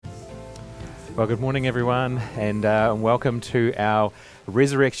Well, good morning, everyone, and welcome to our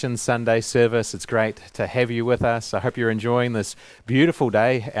Resurrection Sunday service. It's great to have you with us. I hope you're enjoying this beautiful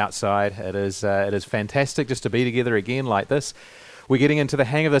day outside. It is fantastic just to be together again like this. We're getting into the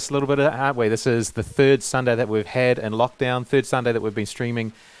hang of this a little bit, aren't we? This is the third Sunday that we've had in lockdown, third Sunday that we've been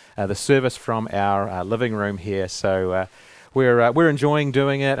streaming the service from our living room here. So we're enjoying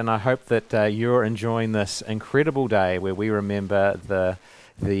doing it, and I hope that you're enjoying this incredible day where we remember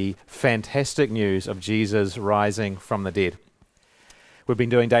the fantastic news of Jesus rising from the dead. We've been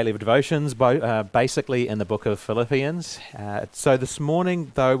doing daily devotions, basically in the book of Philippians. So this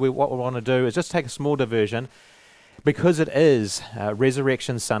morning, though, what we want to do is just take a small diversion, because it is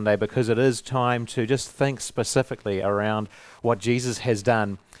Resurrection Sunday, because it is time to just think specifically around what Jesus has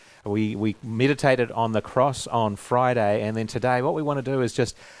done. We meditated on the cross on Friday, and then today what we want to do is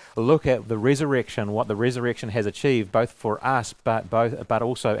just look at the resurrection, what the resurrection has achieved, both for us, but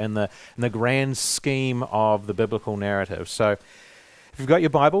also in the grand scheme of the biblical narrative. So, if you've got your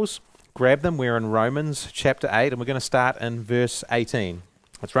Bibles, grab them. We're in Romans chapter 8, and we're going to start in verse 18.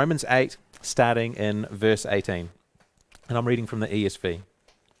 It's Romans 8, starting in verse 18, and I'm reading from the ESV.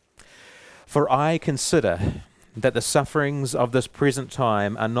 For I consider that the sufferings of this present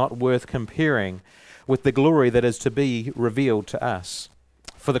time are not worth comparing with the glory that is to be revealed to us.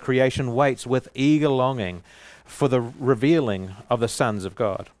 For the creation waits with eager longing for the revealing of the sons of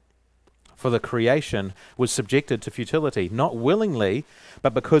God. For the creation was subjected to futility, not willingly,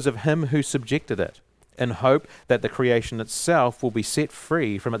 but because of him who subjected it, in hope that the creation itself will be set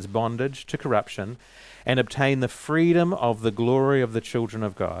free from its bondage to corruption and obtain the freedom of the glory of the children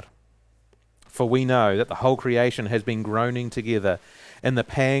of God. For we know that the whole creation has been groaning together in the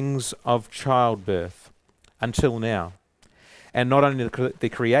pangs of childbirth until now. And not only the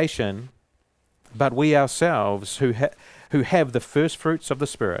creation, but we ourselves who have the first fruits of the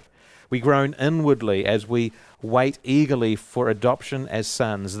Spirit, we groan inwardly as we wait eagerly for adoption as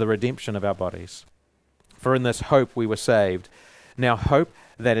sons, the redemption of our bodies. For in this hope we were saved. Now hope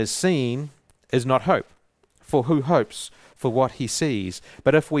that is seen is not hope. For who hopes for what he sees?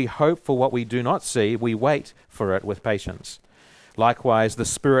 But if we hope for what we do not see, we wait for it with patience. Likewise, the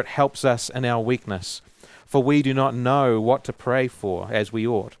Spirit helps us in our weakness. For we do not know what to pray for as we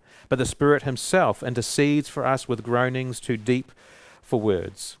ought, but the Spirit himself intercedes for us with groanings too deep for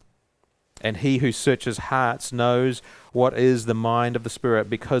words. And he who searches hearts knows what is the mind of the Spirit,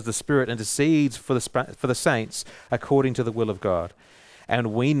 because the Spirit intercedes for the saints according to the will of God.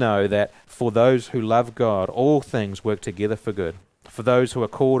 And we know that for those who love God, all things work together for good, for those who are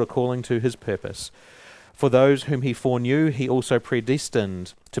called according to his purpose. For those whom he foreknew, he also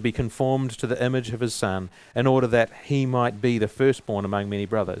predestined to be conformed to the image of his Son, in order that he might be the firstborn among many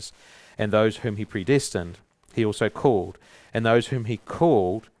brothers. And those whom he predestined, he also called. And those whom he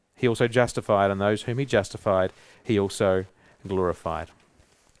called, he also justified. And those whom he justified, he also glorified.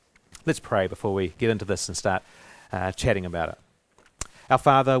 Let's pray before we get into this and start chatting about it. Our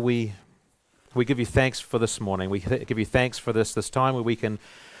Father, we give you thanks for this morning. We give you thanks for this time where we can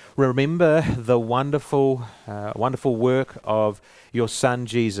remember the wonderful work of your Son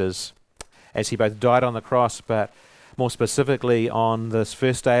Jesus, as he both died on the cross, but more specifically on this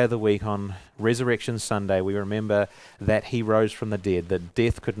first day of the week, on Resurrection Sunday, we remember that he rose from the dead, that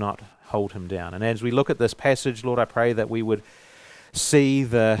death could not hold him down. And as we look at this passage, Lord, I pray that we would see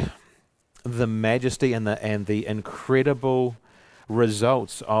the majesty and the incredible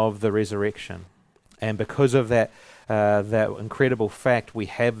results of the resurrection. And because of that incredible fact, we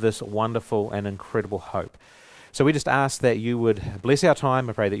have this wonderful and incredible hope. So we just ask that you would bless our time.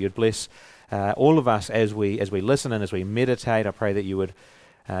 I pray that you'd bless all of us as we listen and as we meditate. I pray that you would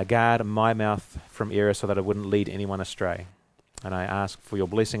guard my mouth from error so that I wouldn't lead anyone astray. And I ask for your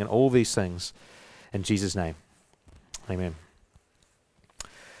blessing in all these things in Jesus' name. Amen.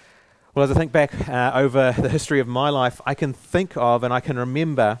 Well, as I think back over the history of my life, I can think of and I can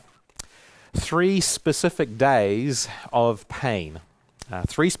remember 3 specific days of pain.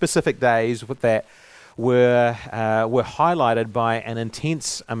 3 specific days that were highlighted by an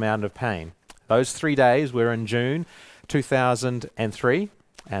intense amount of pain. Those 3 days were in June 2003,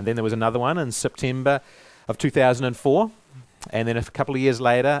 and then there was another one in September of 2004, and then a couple of years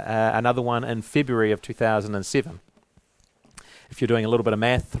later, another one in February of 2007. If you're doing a little bit of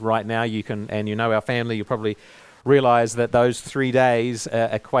math right now, you can, and you know our family, you probably realize that those 3 days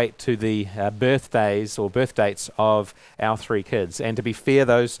equate to the birthdays or birth dates of our 3 kids. And to be fair,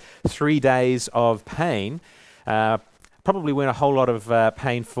 those 3 days of pain probably weren't a whole lot of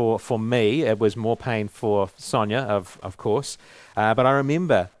pain for me. It was more pain for Sonia, of course. But I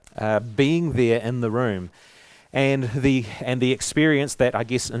remember being there in the room and the experience that, I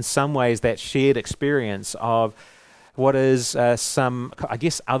guess, in some ways, that shared experience of what is some, I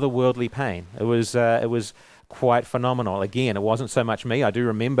guess, otherworldly pain. It was quite phenomenal. Again, it wasn't so much me. I do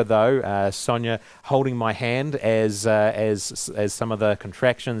remember though Sonia holding my hand as some of the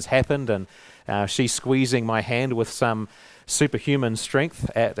contractions happened, and she squeezing my hand with some superhuman strength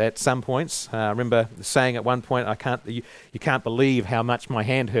at some points. I remember saying at one point, you can't believe how much my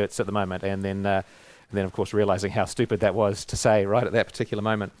hand hurts at the moment, and then of course realizing how stupid that was to say right at that particular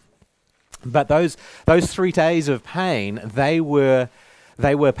moment. But those 3 days of pain, they were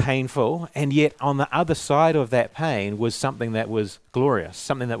painful, and yet on the other side of that pain was something that was glorious,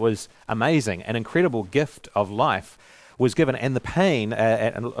 something that was amazing, an incredible gift of life was given. And the pain,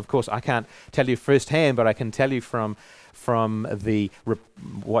 and of course I can't tell you firsthand, but I can tell you from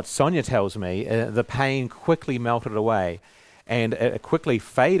what Sonia tells me, the pain quickly melted away, and it quickly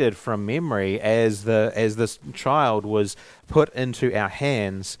faded from memory as this child was put into our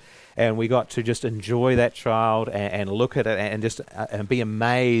hands, and we got to just enjoy that child and look at it and just and be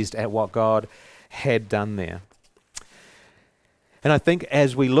amazed at what God had done there. And I think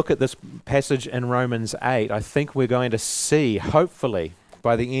as we look at this passage in Romans 8, I think we're going to see, hopefully,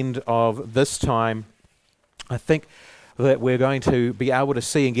 by the end of this time, I think that we're going to be able to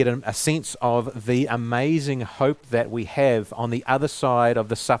see and get a sense of the amazing hope that we have on the other side of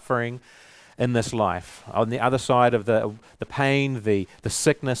the suffering in this life, on the other side of the pain, the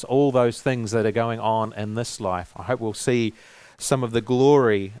sickness, all those things that are going on in this life. I hope we'll see some of the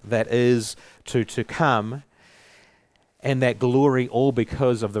glory that is to come, and that glory all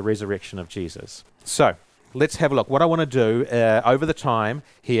because of the resurrection of Jesus. So, let's have a look. What I want to do over the time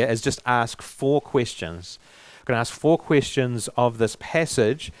here is just ask 4 questions. I'm going to ask 4 questions of this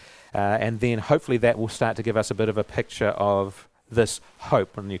passage, and then hopefully that will start to give us a bit of a picture of this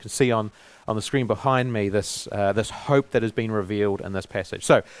hope. And you can see on the screen behind me this hope that has been revealed in this passage.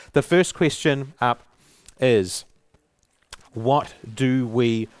 So the first question up is, what do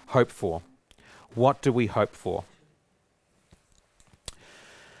we hope for? What do we hope for?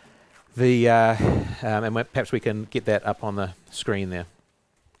 And perhaps we can get that up on the screen there.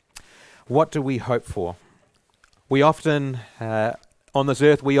 What do we hope for? We often, on this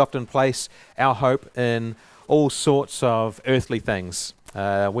earth, we often place our hope in all sorts of earthly things.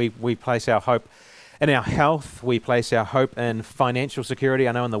 We place our hope in our health. We place our hope in financial security.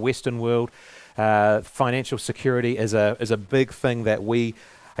 I know in the Western world, financial security is a big thing that we,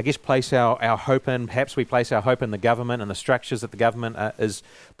 I guess, place our hope in. Perhaps we place our hope in the government and the structures that the government is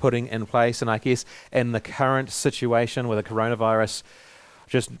putting in place. And I guess in the current situation with the coronavirus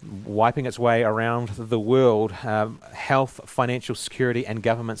just wiping its way around the world, health, financial security, and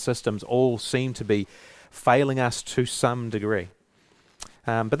government systems all seem to be failing us to some degree.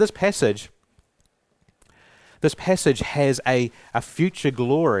 But this passage has a future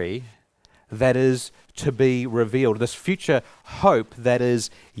glory that is to be revealed, this future hope that is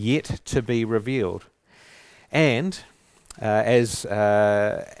yet to be revealed. And as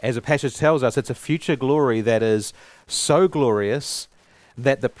a passage tells us, it's a future glory that is so glorious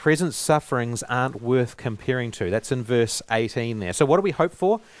that the present sufferings aren't worth comparing to. That's in verse 18 there. So what do we hope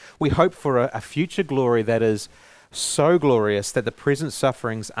for? We hope for a future glory that is so glorious that the present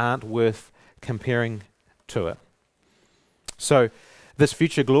sufferings aren't worth comparing to it. So this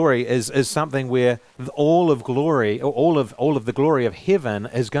future glory is something where all of the glory of heaven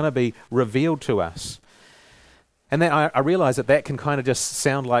is going to be revealed to us. And then I realize that can kind of just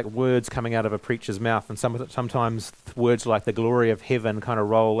sound like words coming out of a preacher's mouth, and sometimes words like the glory of heaven kind of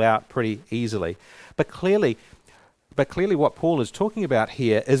roll out pretty easily. But clearly what Paul is talking about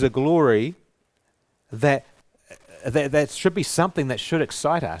here is a glory that should be something that should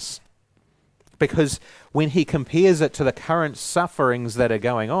excite us. Because when he compares it to the current sufferings that are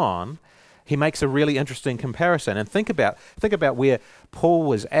going on, he makes a really interesting comparison. And think about where Paul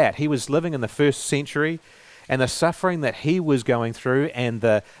was at. He was living in the 1st century, and the suffering that he was going through, and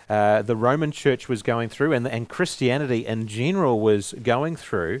the Roman Church was going through, and Christianity in general was going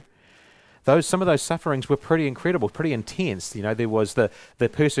through, some of those sufferings were pretty incredible, pretty intense. You know, there was the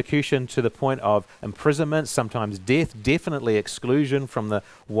persecution to the point of imprisonment, sometimes death, definitely exclusion from the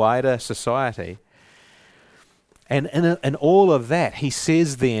wider society. And in all of that, he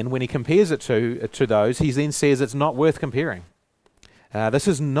says then, when he compares it to those, he then says it's not worth comparing. This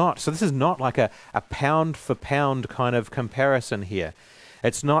is not like a pound for pound kind of comparison here.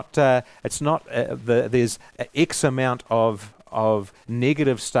 It's not there's X amount of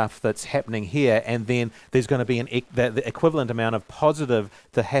negative stuff that's happening here, and then there's going to be the equivalent amount of positive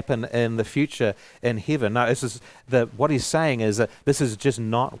to happen in the future in heaven. No, what he's saying is that this is just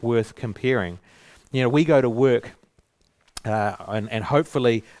not worth comparing. we go to work, and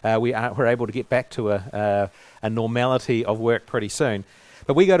hopefully we're able to get back to a normality of work pretty soon.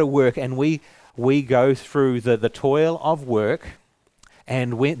 But we go to work and we go through the toil of work,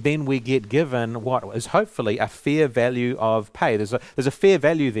 and then we get given what is hopefully a fair value of pay. There's a fair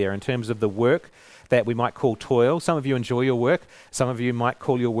value there in terms of the work that we might call toil. Some of you enjoy your work. Some of you might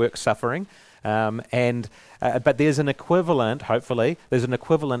call your work suffering. But there's an equivalent, hopefully, there's an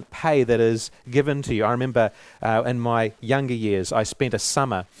equivalent pay that is given to you. I remember in my younger years, I spent a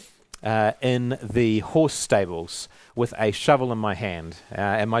summer in the horse stables with a shovel in my hand.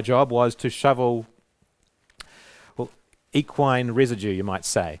 And my job was to shovel equine residue, you might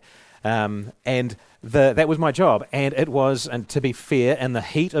say. That was my job, and it was, and to be fair, in the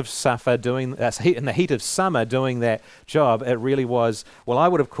heat of summer doing that job, it really was. Well, I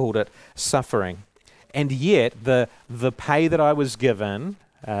would have called it suffering, and yet the pay that I was given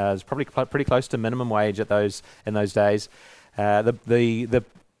was probably pretty close to minimum wage in those days. The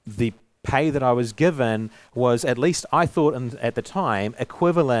pay that I was given was, at least I thought at the time,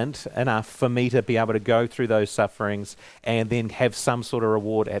 equivalent enough for me to be able to go through those sufferings and then have some sort of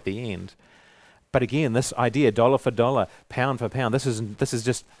reward at the end. But again, this idea, dollar for dollar, pound for pound, this is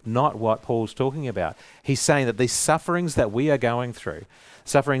just not what Paul's talking about. He's saying that these sufferings that we are going through,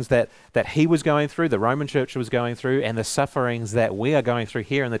 sufferings that he was going through, the Roman church was going through, and the sufferings that we are going through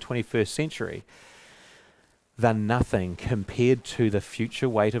here in the 21st century, they're nothing compared to the future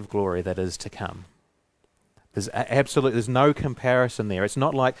weight of glory that is to come. There's no comparison there. It's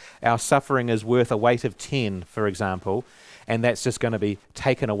not like our suffering is worth a weight of 10, for example, and that's just going to be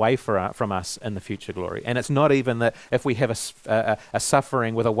taken away from us in the future glory. And it's not even that if we have a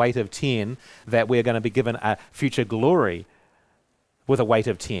suffering with a weight of 10, that we're going to be given a future glory with a weight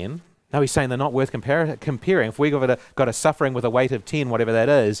of 10. No, he's saying they're not worth comparing. If we've got a suffering with a weight of 10, whatever that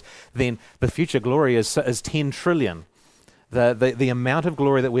is, then the future glory is 10 trillion. The amount of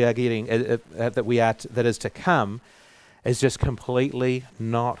glory that we are getting, that is to come, is just completely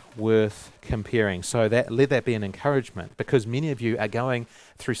not worth comparing. So let that be an encouragement, because many of you are going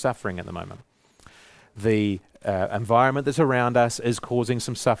through suffering at the moment. The environment that's around us is causing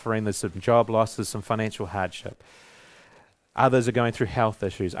some suffering. There's some job loss, there's some financial hardship. Others are going through health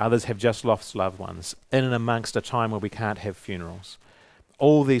issues. Others have just lost loved ones in and amongst a time where we can't have funerals.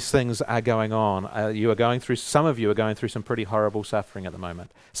 All these things are going on. Some of you are going through some pretty horrible suffering at the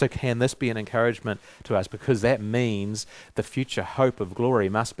moment. So can this be an encouragement to us? Because that means the future hope of glory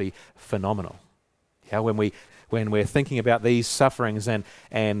must be phenomenal. Yeah, when we're thinking about these sufferings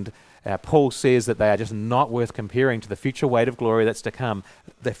and Paul says that they are just not worth comparing to the future weight of glory that's to come,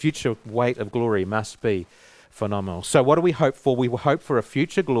 the future weight of glory must be phenomenal. So what do we hope for? We hope for a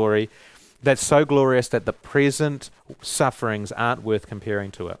future glory that's so glorious that the present sufferings aren't worth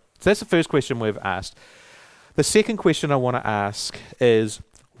comparing to it. So that's the first question we've asked. The second question I want to ask is,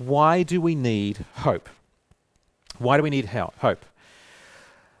 why do we need hope? Why do we need hope?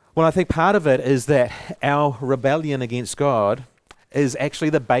 Well, I think part of it is that our rebellion against God is actually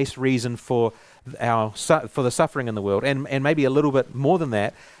the base reason for the suffering in the world, and maybe a little bit more than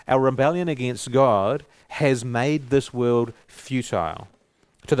that. Our rebellion against God has made this world futile,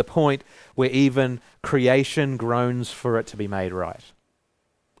 to the point where even creation groans for it to be made right.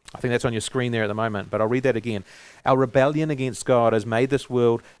 I think that's on your screen there at the moment, but I'll read that again. Our rebellion against God has made this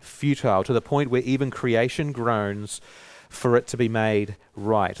world futile, to the point where even creation groans for it to be made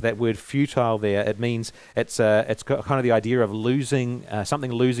right. That word futile there, it means it's got kind of the idea of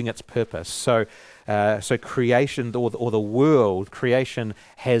something losing its purpose. So creation, or the world, creation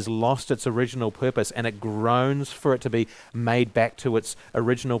has lost its original purpose, and it groans for it to be made back to its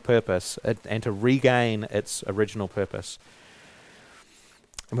original purpose and to regain its original purpose.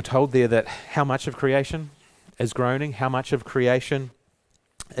 And we're told there that how much of creation is groaning, how much of creation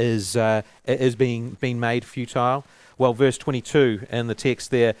is being made futile. Well, verse 22 in the text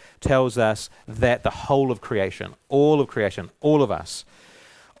there tells us that the whole of creation, all of us,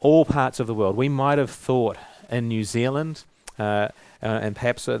 all parts of the world, we might have thought in New Zealand and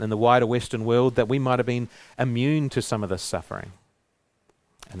perhaps in the wider Western world that we might have been immune to some of this suffering.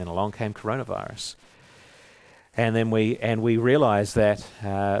 And then along came coronavirus. And then we realized that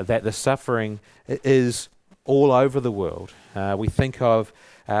the suffering is all over the world. We think of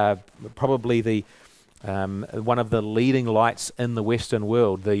probably one of the leading lights in the Western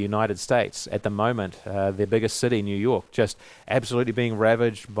world, the United States, at the moment, their biggest city, New York, just absolutely being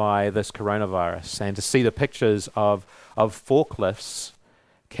ravaged by this coronavirus. And to see the pictures of forklifts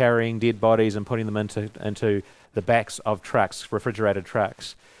carrying dead bodies and putting them into the backs of trucks, refrigerated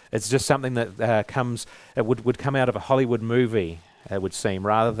trucks, it's just something that would come out of a Hollywood movie, it would seem,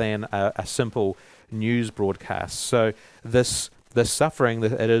 rather than a simple news broadcasts. So this suffering,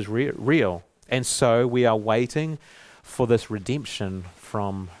 it is real. And so we are waiting for this redemption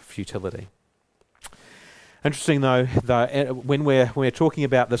from futility. Interesting though, when we're talking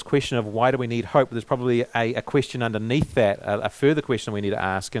about this question of why do we need hope, there's probably a question underneath that, a further question we need to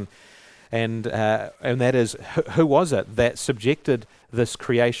ask, and that is, who was it that subjected this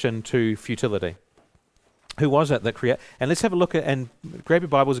creation to futility? Who was it that created? And let's have a look at, and grab your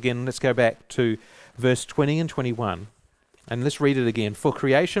Bibles again, let's go back to verse 20 and 21. And let's read it again. For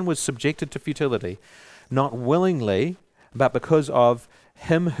creation was subjected to futility, not willingly, but because of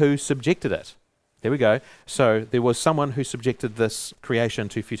him who subjected it. There we go. So there was someone who subjected this creation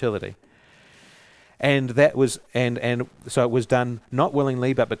to futility. And that was and so it was done not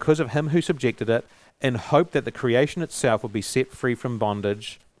willingly, but because of him who subjected it, in hope that the creation itself would be set free from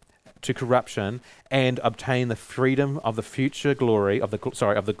bondage to corruption and obtain the freedom of the future glory of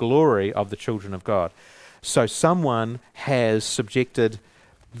the glory of the children of God. So someone has subjected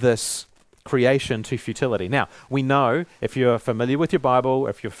this creation to futility. Now, we know, if you're familiar with your Bible,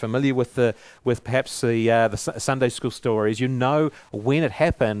 if you're familiar with perhaps the Sunday school stories, you know when it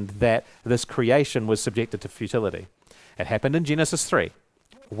happened that this creation was subjected to futility. It happened in Genesis 3,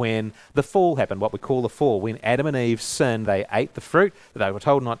 when the fall happened, what we call the fall. When Adam and Eve sinned, they ate the fruit that they were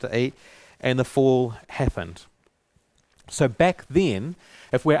told not to eat, and the fall happened. So back then,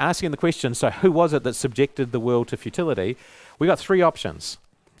 if we're asking the question, so who was it that subjected the world to futility? We got three options.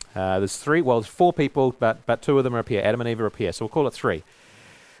 There's four people, but two of them are up here. Adam and Eve are up here, so we'll call it three.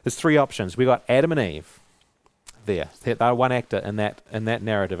 There's three options. We got Adam and Eve there. They're one actor in that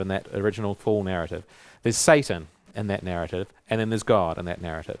narrative, in that original fall narrative. There's Satan in that narrative, and then there's God in that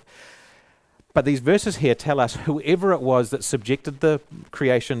narrative. But these verses here tell us whoever it was that subjected the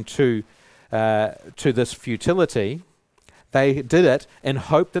creation to this futility, they did it in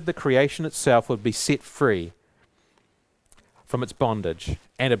hope that the creation itself would be set free from its bondage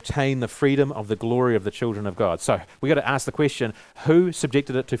and obtain the freedom of the glory of the children of God. So we got to ask the question, who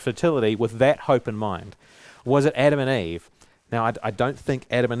subjected it to futility with that hope in mind? Was it Adam and Eve? Now, I don't think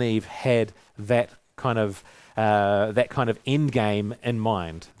Adam and Eve had that kind of end game in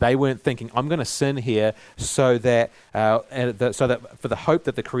mind. They weren't thinking, I'm going to sin here so that for the hope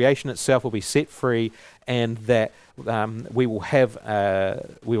that the creation itself will be set free and that we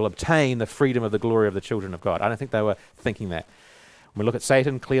will obtain the freedom of the glory of the children of God. I don't think they were thinking that. When we look at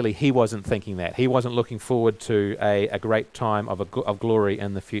Satan, clearly he wasn't thinking that. He wasn't looking forward to a great time of glory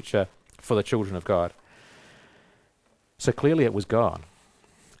in the future for the children of God. So clearly it was God.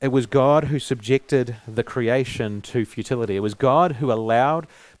 It was God who subjected the creation to futility. It was God who allowed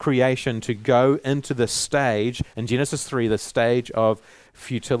creation to go into the stage, in Genesis 3, the stage of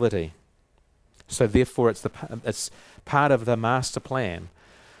futility. So therefore it's part of the master plan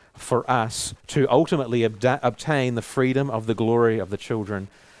for us to ultimately obtain the freedom of the glory of the children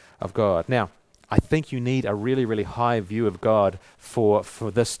of God. Now, I think you need a really, really high view of God for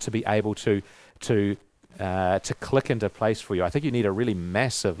this to be able to click into place for you. I think you need a really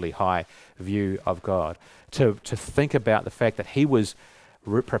massively high view of God to think about the fact that He was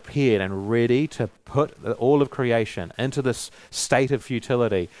prepared and ready to put all of creation into this state of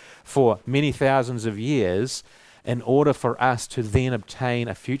futility for many thousands of years in order for us to then obtain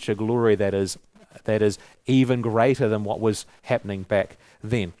a future glory that is even greater than what was happening back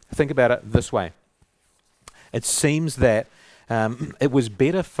then. Think about it this way. It seems that it was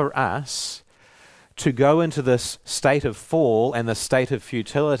better for us to go into this state of fall and the state of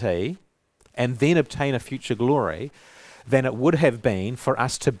futility and then obtain a future glory than it would have been for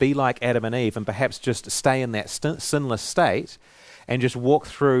us to be like Adam and Eve and perhaps just stay in that sinless state and just walk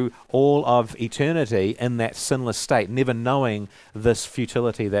through all of eternity in that sinless state, never knowing this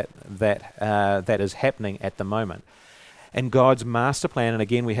futility that is happening at the moment. And God's master plan, and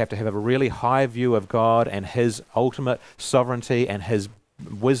again we have to have a really high view of God and His ultimate sovereignty and His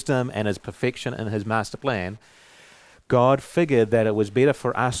wisdom and His perfection in His master plan. God figured that it was better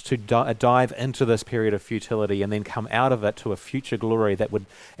for us to dive into this period of futility and then come out of it to a future glory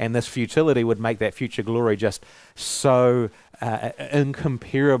and this futility would make that future glory just so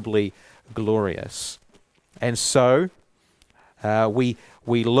incomparably glorious. And so we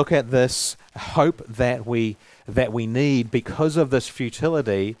look at this hope that we need because of this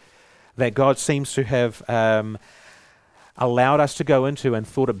futility that God seems to have allowed us to go into and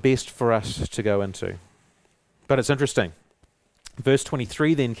thought it best for us to go into. But it's interesting. Verse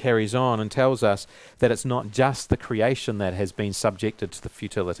 23 then carries on and tells us that it's not just the creation that has been subjected to the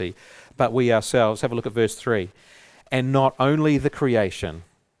futility, but we ourselves. Have a look at verse 3. And not only the creation,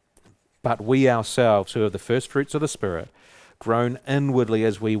 but we ourselves, who are the first fruits of the Spirit, groan inwardly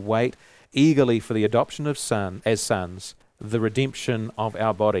as we wait eagerly for the adoption of sons, the redemption of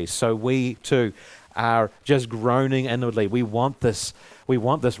our bodies. So we too are just groaning inwardly. We want this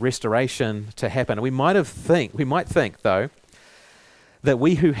restoration to happen. We might think though, that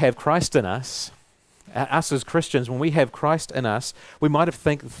we who have Christ in us as Christians, when we have Christ in us, we might have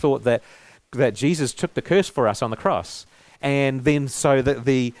thought that Jesus took the curse for us on the cross. And then so that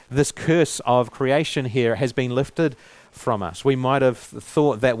this curse of creation here has been lifted from us. We might have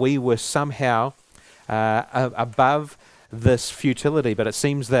thought that we were somehow above this futility, but it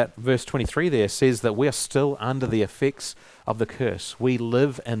seems that verse 23 there says that we are still under the effects of the curse. We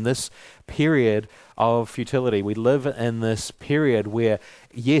live in this period of futility. We live in this period where,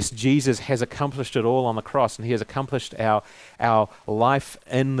 yes, Jesus has accomplished it all on the cross, and he has accomplished our life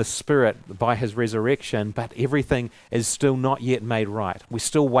in the Spirit by his resurrection, but everything is still not yet made right. We're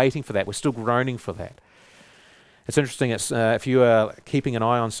still waiting for that. We're still groaning for that. It's interesting, if you are keeping an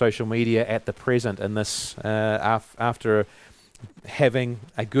eye on social media at the present in this, after having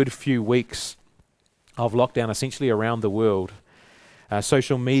a good few weeks of lockdown essentially around the world,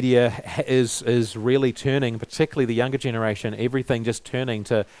 social media is really turning, particularly the younger generation, everything just turning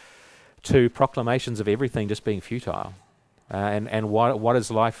to proclamations of everything just being futile. And what is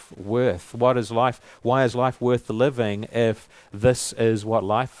life worth? Why is life worth the living if this is what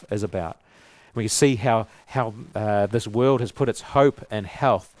life is about? We can see how this world has put its hope in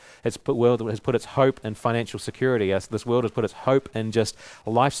health. World has put its hope in financial security. This world has put its hope in just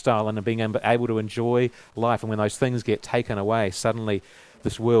lifestyle and in being able to enjoy life. And when those things get taken away, suddenly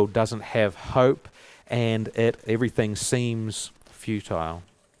this world doesn't have hope, and everything seems futile.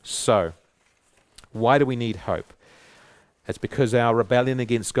 So, why do we need hope? It's because our rebellion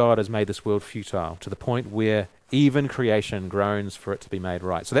against God has made this world futile to the point where even creation groans for it to be made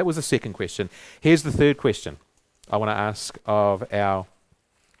right. So that was the second question. Here's the third question I want to ask of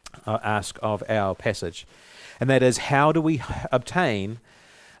our passage, and that is, how do we obtain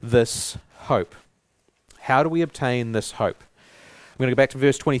this hope? How do we obtain this hope? I'm going to go back to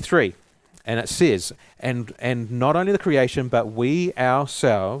verse 23, and it says, and not only the creation, but we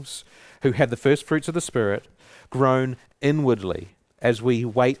ourselves, who have the first fruits of the Spirit, groan inwardly as we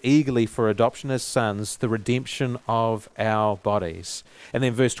wait eagerly for adoption as sons, the redemption of our bodies. And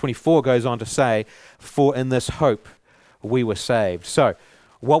then verse 24 goes on to say, for in this hope we were saved. So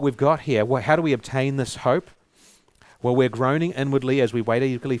what we've got here, how do we obtain this hope? Well, we're groaning inwardly as we wait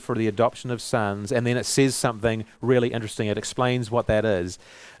eagerly for the adoption of sons. And then it says something really interesting. It explains what that is,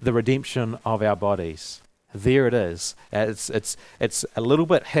 the redemption of our bodies. There it is. It's a little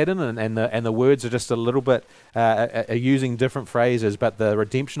bit hidden, and the words are just a little bit using different phrases. But the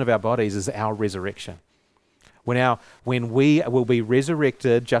redemption of our bodies is our resurrection. When we will be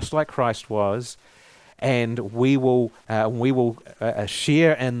resurrected, just like Christ was, and we will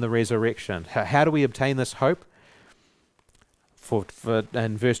share in the resurrection. How do we obtain this hope? For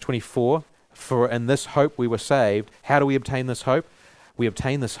in verse 24, for in this hope we were saved. How do we obtain this hope? We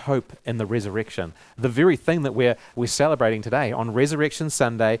obtain this hope in the resurrection. The very thing that we're celebrating today. On Resurrection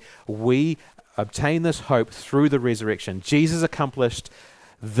Sunday, we obtain this hope through the resurrection. Jesus accomplished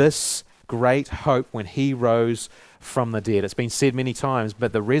this great hope when he rose from the dead. It's been said many times,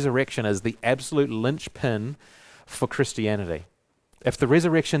 but the resurrection is the absolute linchpin for Christianity. If the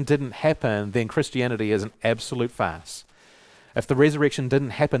resurrection didn't happen, then Christianity is an absolute farce. If the resurrection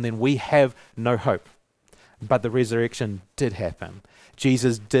didn't happen, then we have no hope. But the resurrection did happen.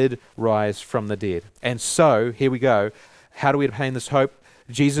 Jesus did rise from the dead. And so, here we go. How do we obtain this hope?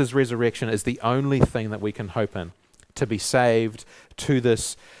 Jesus' resurrection is the only thing that we can hope in to be saved to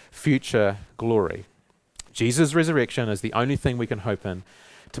this future glory. Jesus' resurrection is the only thing we can hope in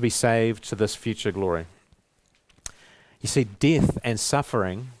to be saved to this future glory. You see, death and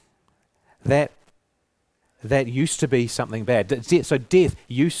suffering, that used to be something bad. So death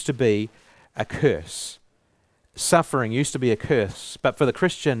used to be a curse. Suffering used to be a curse, but for the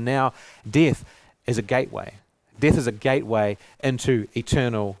Christian now, death is a gateway. Death is a gateway into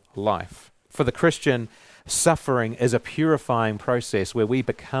eternal life. For the Christian, suffering is a purifying process where we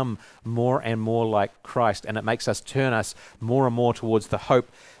become more and more like Christ, and it makes us turn us more and more towards the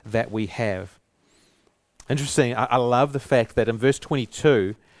hope that we have. Interesting, I love the fact that in verse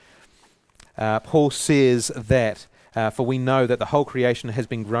 22, Paul says that for we know that the whole creation has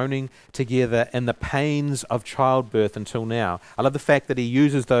been groaning together in the pains of childbirth until now. I love the fact that he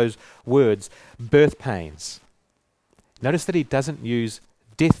uses those words, birth pains. Notice that he doesn't use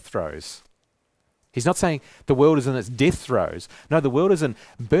death throes. He's not saying the world is in its death throes. No, the world is in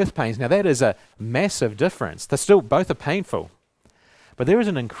birth pains. Now that is a massive difference. Both are painful. But there is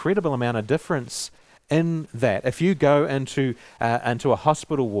an incredible amount of difference in that, if you go into a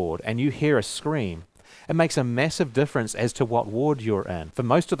hospital ward and you hear a scream, it makes a massive difference as to what ward you're in. For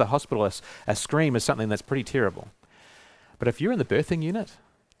most of the hospitalists, a scream is something that's pretty terrible. But if you're in the birthing unit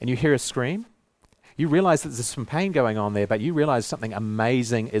and you hear a scream, you realize that there's some pain going on there, but you realize something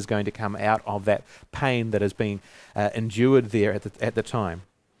amazing is going to come out of that pain that is being endured there at the time.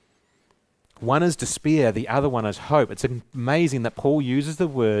 One is despair, the other one is hope. It's amazing that Paul uses the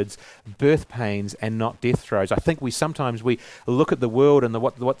words birth pains and not death throes. I think we sometimes look at the world and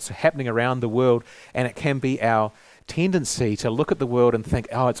what's happening around the world, and it can be our tendency to look at the world and think,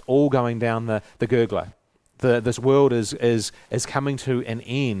 oh, it's all going down the gurgler. This world is coming to an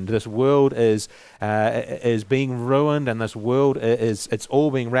end. This world is being ruined, and this world it's all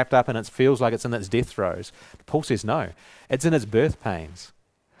being wrapped up, and it feels like it's in its death throes. Paul says no, it's in its birth pains,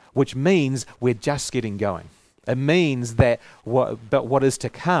 which means we're just getting going. It means that what is to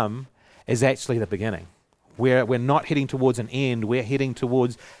come is actually the beginning. We're not heading towards an end. We're heading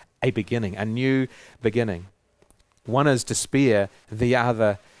towards a beginning, a new beginning. One is despair, the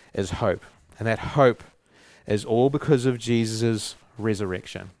other is hope, and that hope is all because of Jesus'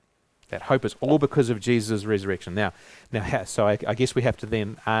 resurrection. That hope is all because of Jesus' resurrection. Now, so I guess we have to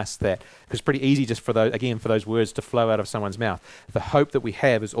then ask that, because it's pretty easy just for those words to flow out of someone's mouth. The hope that we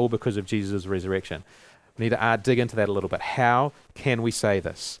have is all because of Jesus' resurrection. We need to dig into that a little bit. How can we say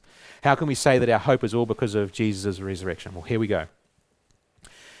this? How can we say that our hope is all because of Jesus' resurrection? Well, here we go.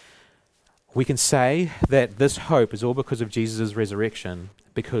 We can say that this hope is all because of Jesus' resurrection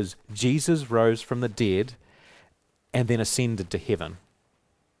because Jesus rose from the dead and then ascended to heaven.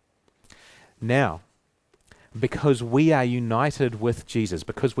 Now, because we are united with Jesus,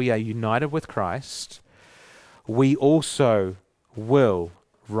 because we are united with Christ, we also will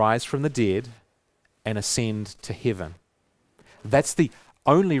rise from the dead and ascend to heaven. That's the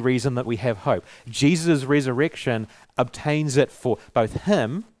only reason that we have hope. Jesus' resurrection obtains it for both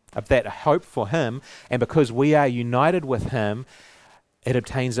him, of that hope for him, and because we are united with him, it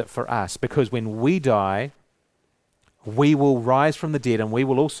obtains it for us. Because when we die, we will rise from the dead and we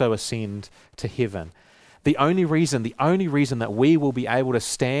will also ascend to heaven. The only reason that we will be able to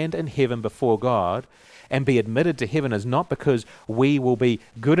stand in heaven before God and be admitted to heaven is not because we will be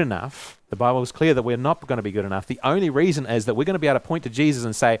good enough. The Bible is clear that we're not going to be good enough. The only reason is that we're going to be able to point to Jesus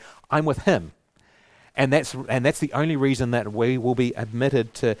and say, I'm with him. And that's the only reason that we will be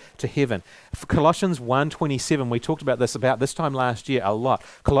admitted to heaven. For Colossians 1:27, we talked about this time last year a lot.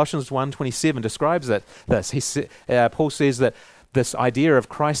 Colossians 1:27 describes this. Paul says that this idea of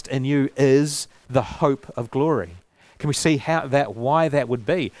Christ in you is the hope of glory. Can we see why that would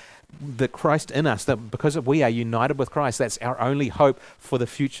be? That Christ in us, that because we are united with Christ, that's our only hope for the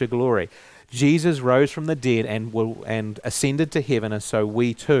future glory. Jesus rose from the dead and ascended to heaven, and so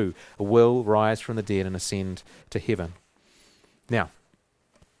we too will rise from the dead and ascend to heaven. Now,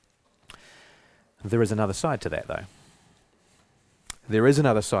 there is another side to that, though. There is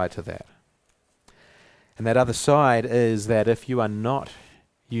another side to that. And that other side is that if you are not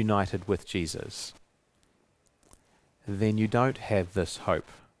united with Jesus, then you don't have this hope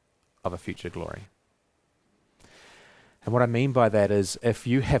of a future glory. And what I mean by that is if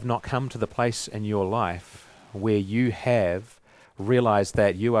you have not come to the place in your life where you have realized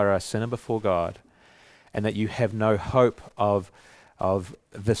that you are a sinner before God and that you have no hope of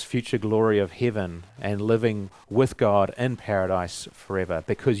this future glory of heaven and living with God in paradise forever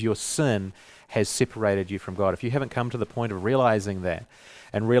because your sin has separated you from God. If you haven't come to the point of realizing that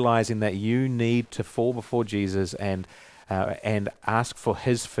and realizing that you need to fall before Jesus and ask for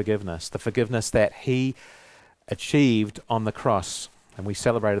his forgiveness, the forgiveness that he achieved on the cross, and we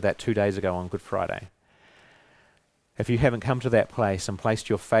celebrated that 2 days ago on Good Friday. If you haven't come to that place and placed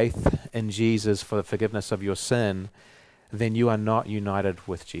your faith in Jesus for the forgiveness of your sin, then you are not united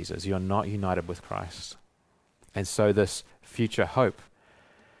with Jesus. You are not united with Christ. And so this future hope,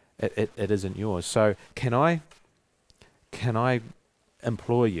 it isn't yours. So can I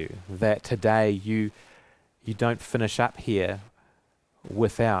implore you that today you don't finish up here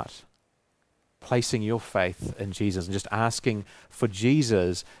without placing your faith in Jesus and just asking for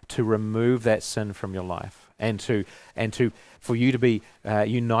Jesus to remove that sin from your life and for you to be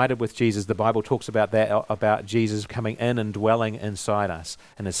united with Jesus. The Bible talks about that, about Jesus coming in and dwelling inside us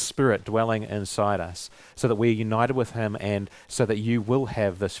and his Spirit dwelling inside us so that we're united with him and so that you will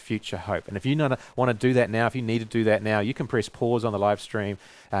have this future hope. And if you want to do that now, if you need to do that now, you can press pause on the live stream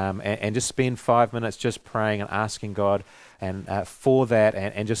and just spend 5 minutes just praying and asking God and for that,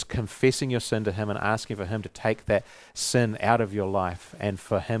 and just confessing your sin to Him and asking for Him to take that sin out of your life, and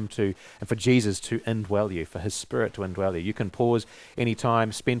for Jesus to indwell you, for His Spirit to indwell you. You can pause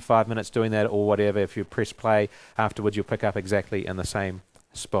anytime, spend 5 minutes doing that or whatever. If you press play afterwards, you'll pick up exactly in the same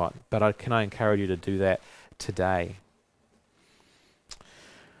spot. But can I encourage you to do that today?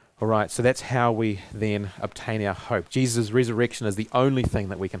 All right, so that's how we then obtain our hope. Jesus' resurrection is the only thing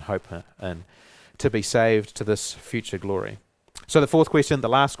that we can hope in, to be saved to this future glory. So the fourth question, the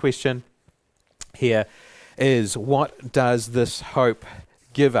last question here, is what does this hope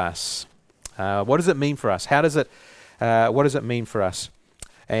give us? What does it mean for us? What does it mean for us?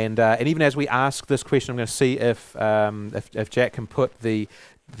 And even as we ask this question, I'm going to see if Jack can put the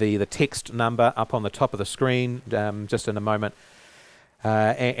text number up on the top of the screen just in a moment.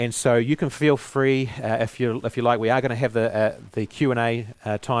 And so you can feel free if you like. We are going to have the Q&A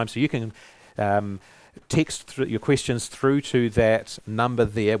time, so you can text your questions through to that number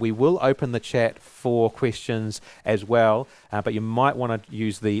there. We will open the chat for questions as well, but you might want to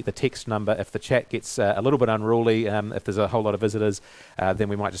use the text number. If the chat gets a little bit unruly, if there's a whole lot of visitors, then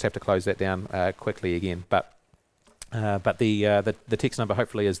we might just have to close that down quickly again. But the text number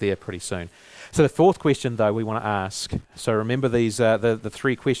hopefully is there pretty soon. So the fourth question, though, we want to ask. So remember these the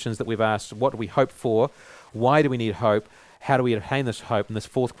three questions that we've asked. What do we hope for? Why do we need hope? How do we obtain this hope? And this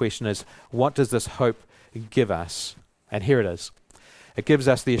fourth question is, what does this hope give us? And here it is. It gives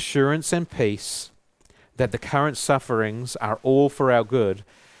us the assurance and peace that the current sufferings are all for our good,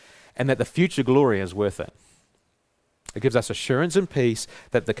 and that the future glory is worth it. It gives us assurance and peace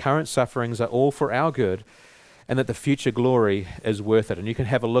that the current sufferings are all for our good, and that the future glory is worth it. And you can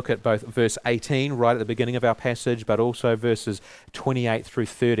have a look at both verse 18 right at the beginning of our passage, but also verses 28 through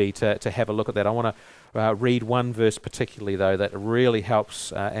 30 to have a look at that. I want to read one verse particularly, though, that really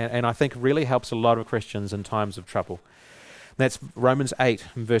helps, and I think really helps a lot of Christians in times of trouble. That's Romans 8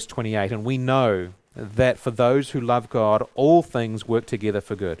 verse 28. And we know that for those who love God, all things work together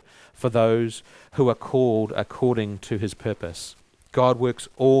for good, for those who are called according to His purpose. God works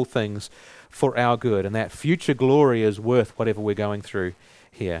all things for our good, and that future glory is worth whatever we're going through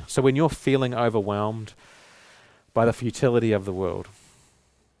here. So when you're feeling overwhelmed by the futility of the world,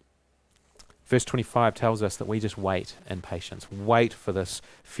 verse 25 tells us that we just wait in patience. Wait for this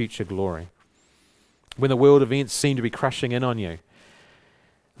future glory. When the world events seem to be crushing in on you,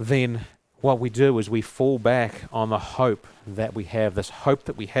 then what we do is we fall back on the hope that we have, this hope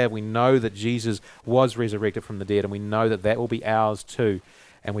that we have. We know that Jesus was resurrected from the dead, and we know that that will be ours too.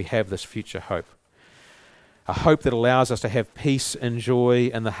 And we have this future hope. A hope that allows us to have peace and joy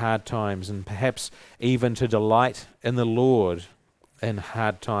in the hard times, and perhaps even to delight in the Lord in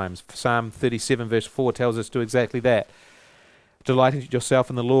hard times. Psalm 37 verse 4 tells us to do exactly that. Delight yourself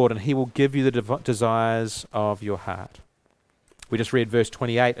in the Lord, and He will give you the desires of your heart. We just read verse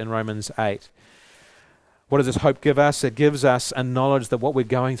 28 in Romans 8. What does this hope give us? It gives us a knowledge that what we're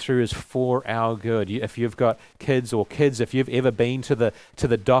going through is for our good. If you've got kids, if you've ever been to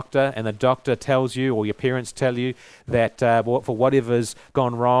the doctor, and the doctor tells you, or your parents tell you, that for whatever's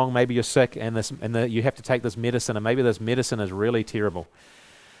gone wrong, maybe you're sick and you have to take this medicine, and maybe this medicine is really terrible.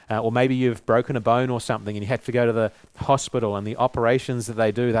 Or maybe you've broken a bone or something and you have to go to the hospital, and the operations that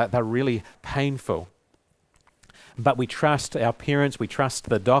they do, they're really painful. But we trust our parents, we trust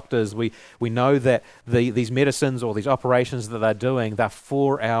the doctors, we know that these medicines or these operations that they're doing, they're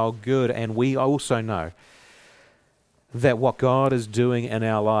for our good, and we also know that what God is doing in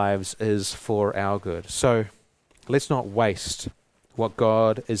our lives is for our good. So let's not waste what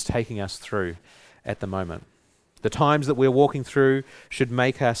God is taking us through at the moment. The times that we're walking through should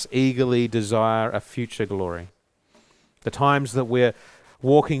make us eagerly desire a future glory. The times that we're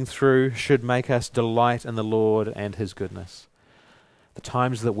walking through should make us delight in the Lord and His goodness. The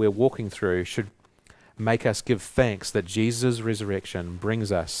times that we're walking through should make us give thanks that Jesus' resurrection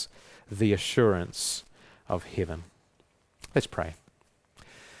brings us the assurance of heaven. Let's pray.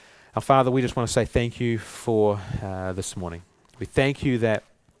 Our Father, we just want to say thank you for this morning. We thank you that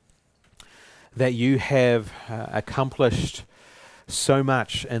you have accomplished so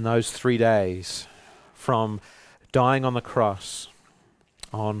much in those 3 days, from dying on the cross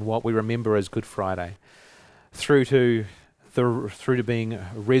on what we remember as Good Friday, through to being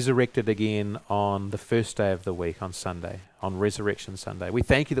resurrected again on the first day of the week, on Sunday, on Resurrection Sunday. We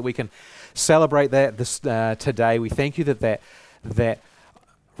thank you that we can celebrate that today. We thank you that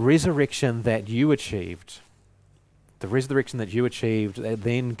resurrection that you achieved, the resurrection that you achieved,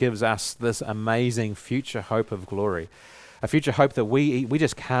 then gives us this amazing future hope of glory, a future hope that we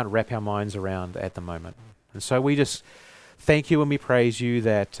just can't wrap our minds around at the moment. And so we just thank you and we praise you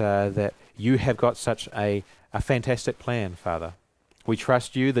that you have got such a a fantastic plan, Father. We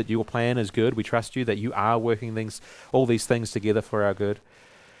trust you that your plan is good. We trust you that you are working all these things together for our good.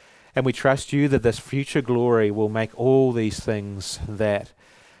 And we trust you that this future glory will make all these things that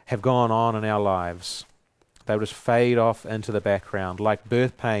have gone on in our lives, they will just fade off into the background, like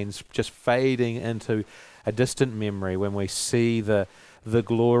birth pains just fading into a distant memory when we see the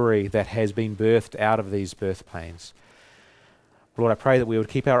glory that has been birthed out of these birth pains. Lord, I pray that we would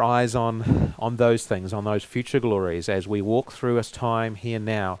keep our eyes on those things, on those future glories, as we walk through a time here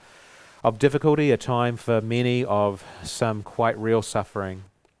now of difficulty, a time for many of some quite real suffering,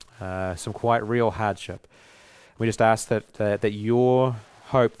 some quite real hardship. We just ask that your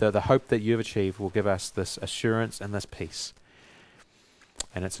hope, the hope that you've achieved, will give us this assurance and this peace.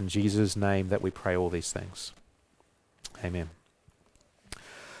 And it's in Jesus' name that we pray all these things. Amen.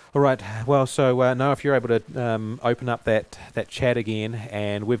 All right, well, so Noah, if you're able to open up that chat again,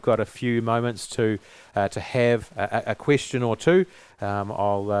 and we've got a few moments to have a question or two.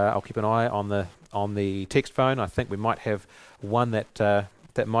 I'll keep an eye on the text phone. I think we might have one that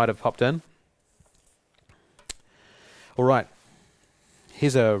might have popped in. All right,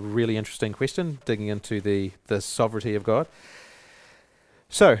 here's a really interesting question, digging into the sovereignty of God.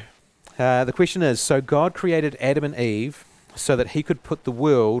 So, the question is, so God created Adam and Eve so that he could put the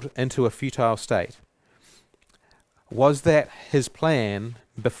world into a futile state. Was that his plan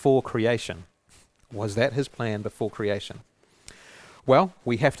before creation? Was that his plan before creation? Well,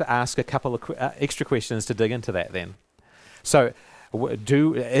 we have to ask a couple of extra questions to dig into that then. So,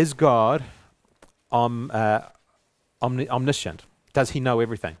 is God omniscient? Does he know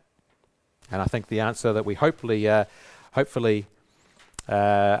everything? And I think the answer that we hopefully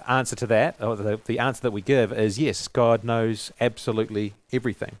answer to that, or the answer that we give, is yes, God knows absolutely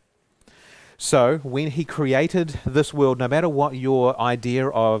everything. So when he created this world, no matter what your idea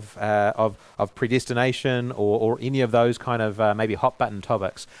of predestination or any of those kind of maybe hot button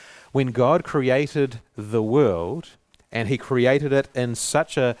topics, when God created the world, and he created it in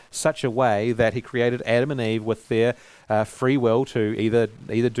such a way that he created Adam and Eve with their free will to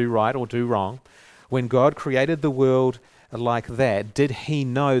either do right or do wrong, when God created the world like that, did he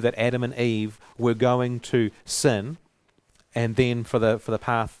know that Adam and Eve were going to sin and then for the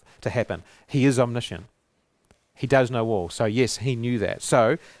path to happen? He is omniscient. He does know all. So yes, he knew that.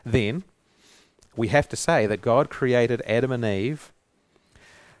 So then we have to say that God created Adam and Eve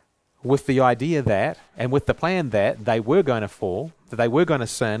with the idea that, and with the plan that they were going to fall, that they were going to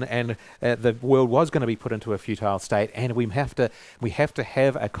sin, and the world was going to be put into a futile state. And we have to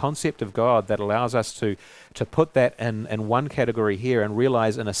have a concept of God that allows us to put that in one category here and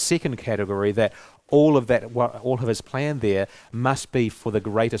realize in a second category that all of his plan there must be for the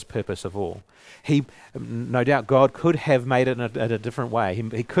greatest purpose of all. No doubt God could have made it in a different way.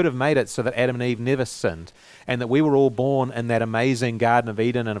 He could have made it so that Adam and Eve never sinned, and that we were all born in that amazing Garden of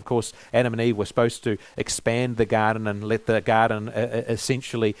Eden. And of course, Adam and Eve were supposed to expand the garden and let the garden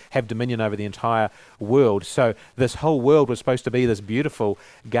essentially have dominion over the entire world. So this whole world was supposed to be this beautiful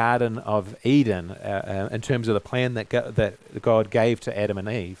Garden of Eden in terms of the plan that God gave to Adam and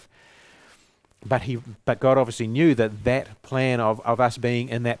Eve. But God obviously knew that plan of us being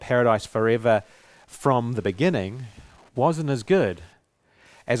in that paradise forever from the beginning wasn't as good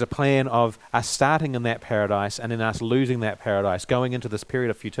as a plan of us starting in that paradise and then us losing that paradise, going into this period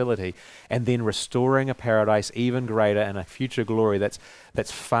of futility, and then restoring a paradise even greater and a future glory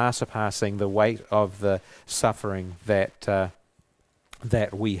that's far surpassing the weight of the suffering that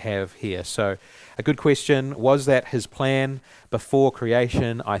we have here. So a good question, was that his plan before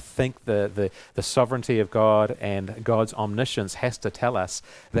creation? I think the sovereignty of God and God's omniscience has to tell us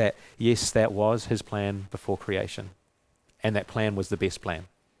that yes, that was his plan before creation. And that plan was the best plan,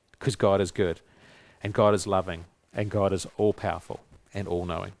 because God is good and God is loving and God is all-powerful and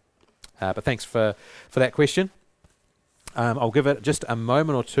all-knowing. But thanks for that question. I'll give it just a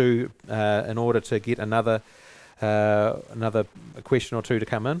moment or two in order to get another question or two to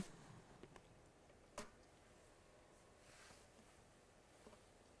come in.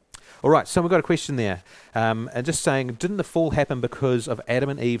 All right, so we've got a question there. And just saying, didn't the fall happen because of Adam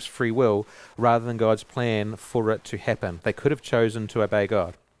and Eve's free will rather than God's plan for it to happen? They could have chosen to obey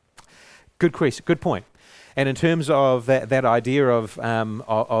God. Good question, good point. And in terms of that idea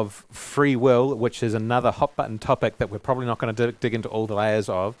of free will, which is another hot button topic that we're probably not going to dig into all the layers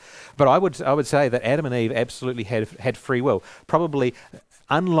of, but I would say that Adam and Eve absolutely had free will, probably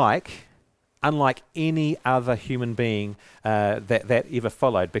unlike any other human being that ever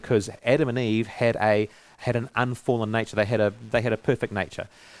followed, because Adam and Eve had an unfallen nature. They had a perfect nature,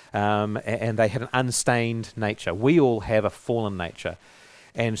 and they had an unstained nature. We all have a fallen nature.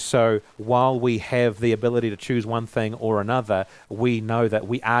 And so while we have the ability to choose one thing or another, we know that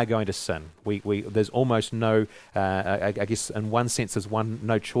we are going to sin. There's almost no, I guess in one sense, there's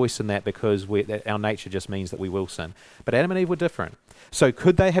no choice in that, because our nature just means that we will sin. But Adam and Eve were different. So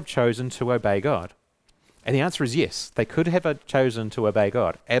could they have chosen to obey God? And the answer is yes. They could have chosen to obey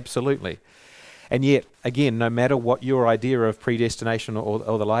God. Absolutely. And yet, again, no matter what your idea of predestination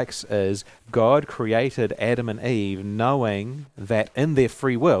or the likes is, God created Adam and Eve knowing that in their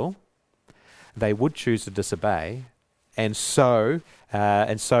free will, they would choose to disobey. And so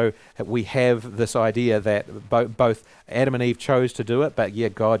we have this idea that both Adam and Eve chose to do it, but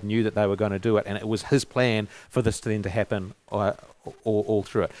yet God knew that they were going to do it, and it was his plan for this then to happen all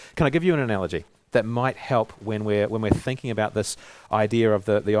through it. Can I give you an analogy that might help when we're thinking about this idea of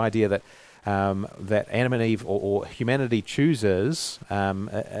the idea that that Adam and Eve or humanity chooses,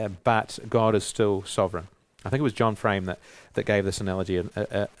 but God is still sovereign? I think it was John Frame that gave this analogy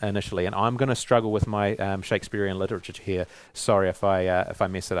initially, and I'm going to struggle with my Shakespearean literature here. Sorry if I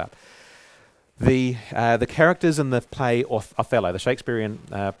mess it up. The characters in the play Othello, the Shakespearean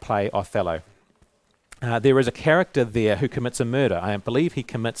play Othello, there is a character there who commits a murder. I believe he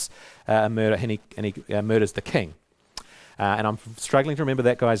commits a murder, and he murders the king. And I'm struggling to remember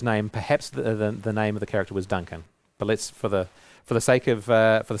that guy's name. Perhaps the name of the character was Duncan. But let's, for the sake of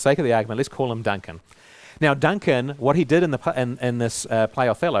the argument, let's call him Duncan. Now, Duncan, what he did in this play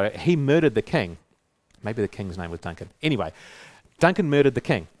Othello, he murdered the king. Maybe the king's name was Duncan. Anyway, Duncan murdered the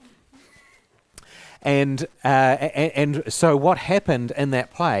king. And so what happened in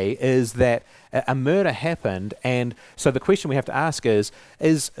that play is that a murder happened, and so the question we have to ask is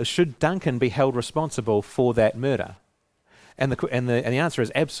should Duncan be held responsible for that murder? And the answer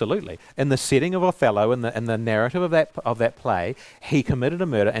is absolutely. In the setting of Othello, in the narrative of that play, he committed a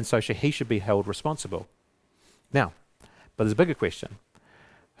murder, and so he should be held responsible. Now, but there's a bigger question: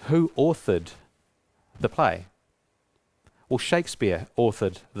 who authored the play? Well, Shakespeare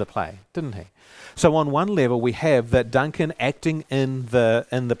authored the play, didn't he? So on one level, we have that Duncan, acting in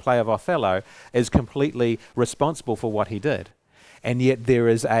the play of Othello, is completely responsible for what he did. And yet there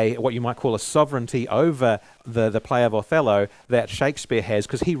is what you might call a sovereignty over the play of Othello that Shakespeare has,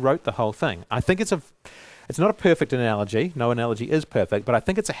 because he wrote the whole thing. I think it's not a perfect analogy. No analogy is perfect, but I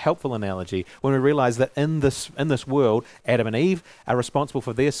think it's a helpful analogy when we realize that in this world, Adam and Eve are responsible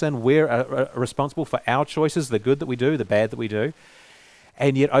for their sin. We're responsible for our choices, the good that we do, the bad that we do.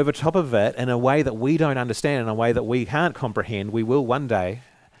 And yet over top of it, in a way that we don't understand, in a way that we can't comprehend, we will one day,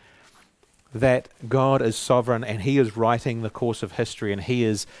 that God is sovereign and he is writing the course of history, and he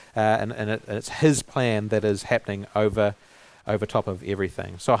is and it's his plan that is happening over top of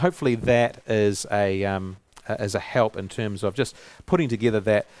everything. So hopefully that is a help in terms of just putting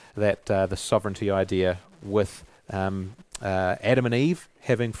together that the sovereignty idea with Adam and Eve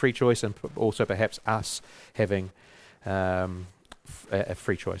having free choice, and also perhaps us having a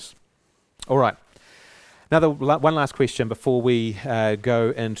free choice. All right. Now, one last question before we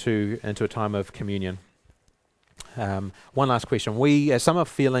go into a time of communion. One last question. Some are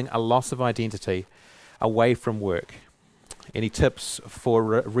feeling a loss of identity away from work. Any tips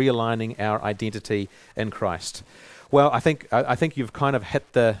for realigning our identity in Christ? Well, I think you've kind of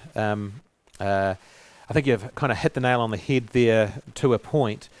hit the nail on the head there to a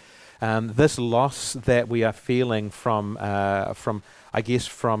point. This loss that we are feeling from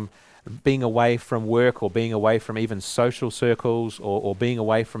being away from work, or being away from even social circles, or being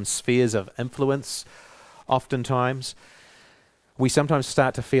away from spheres of influence, oftentimes, we sometimes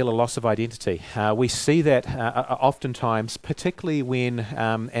start to feel a loss of identity. We see that oftentimes, particularly when,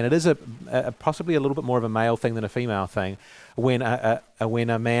 and it is possibly a little bit more of a male thing than a female thing, when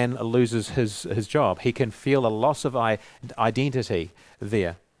a man loses his job, he can feel a loss of identity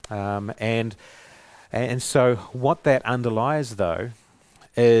there. And so what that underlies, though,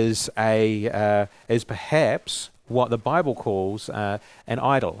 is perhaps what the Bible calls an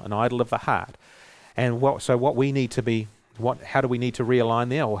idol of the heart. And what we need to be, how do we need to realign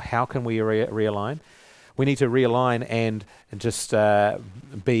there, or how can we realign? We need to realign and just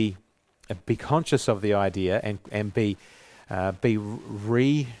be conscious of the idea, and be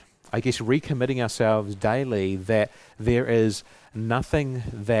recommitting ourselves daily that there is nothing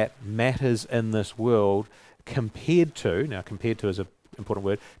that matters in this world compared to is an important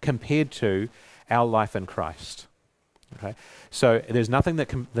word, compared to our life in Christ. Okay, so there's nothing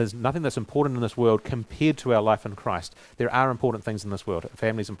that's important in this world compared to our life in Christ. There are important things in this world.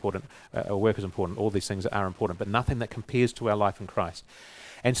 Family is important, work is important. All these things are important, but nothing that compares to our life in Christ.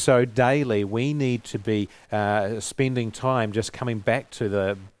 And so daily we need to be spending time just coming back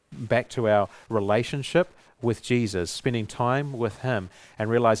to our relationship with Jesus, spending time with him, and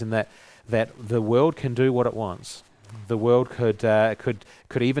realizing that the world can do what it wants. The world could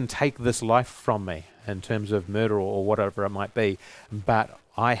even take this life from me in terms of murder or whatever it might be, but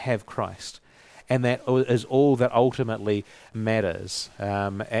I have Christ. And that is all that ultimately matters.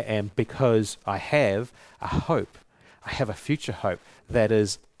 And because I have a hope, I have a future hope that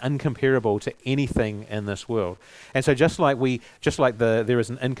is incomparable to anything in this world. And so there is an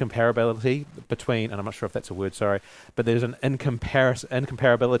incomparability between, and I'm not sure if that's a word, sorry, but there's an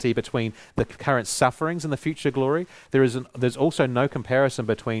incomparability between the current sufferings and the future glory. There's also no comparison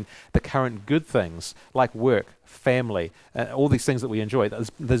between the current good things like work, family, all these things that we enjoy.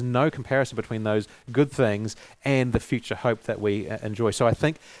 There's no comparison between those good things and the future hope that we enjoy. So I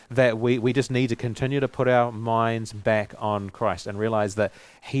think that we just need to continue to put our minds back on Christ and realize that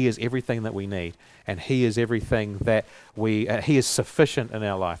he is everything that we need, and he is everything that he is sufficient in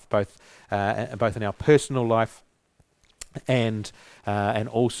our life, both in our personal life and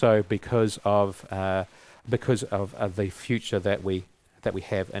also because of the future that we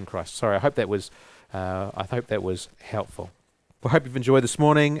have in Christ. Sorry, I hope that was helpful. I hope you've enjoyed this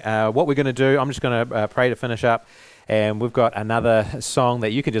morning. What we're going to do, I'm just going to pray to finish up, and we've got another song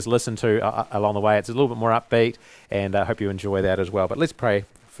that you can just listen to along the way. It's a little bit more upbeat, and I hope you enjoy that as well. But let's pray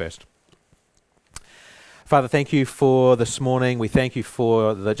first. Father, thank you for this morning. We thank you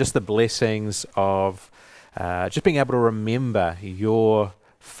for the blessings of just being able to remember your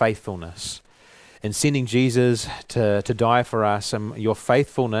faithfulness in sending Jesus to die for us, and your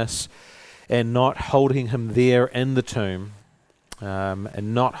faithfulness in not holding him there in the tomb,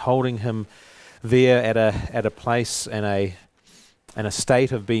 and not holding him there at a place in a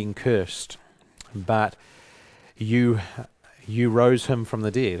state of being cursed, but you rose him from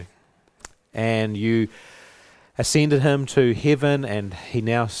the dead, and you ascended him to heaven, and he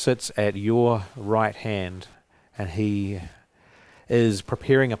now sits at your right hand, and he is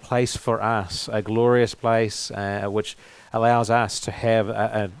preparing a place for us, a glorious place which allows us to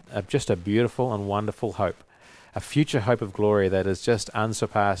have just a beautiful and wonderful hope, a future hope of glory that is just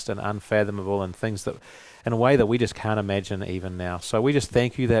unsurpassed and unfathomable, and things that in a way that we just can't imagine even now. So we just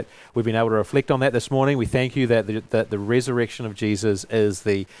thank you that we've been able to reflect on that this morning. We thank you that the resurrection of Jesus is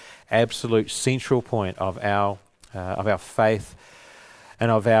the absolute central point of our faith,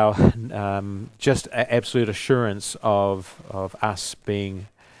 and of our just absolute assurance of us being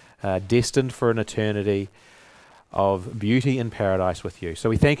destined for an eternity of beauty in paradise with you. So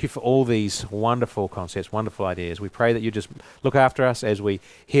we thank you for all these wonderful concepts, wonderful ideas. We pray that you just look after us as we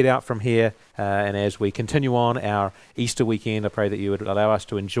head out from here, and as we continue on our Easter weekend. I pray that you would allow us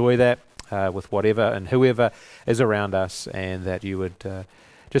to enjoy that with whatever and whoever is around us, and that you would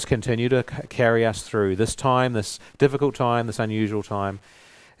just continue to carry us through this time, this difficult time, this unusual time,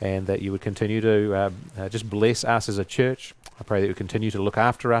 and that you would continue to just bless us as a church. I pray that you continue to look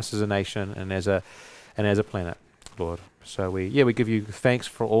after us as a nation and as a planet, Lord. So we give you thanks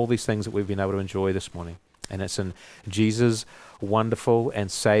for all these things that we've been able to enjoy this morning. And it's in Jesus' wonderful and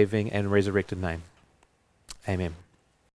saving and resurrected name. Amen.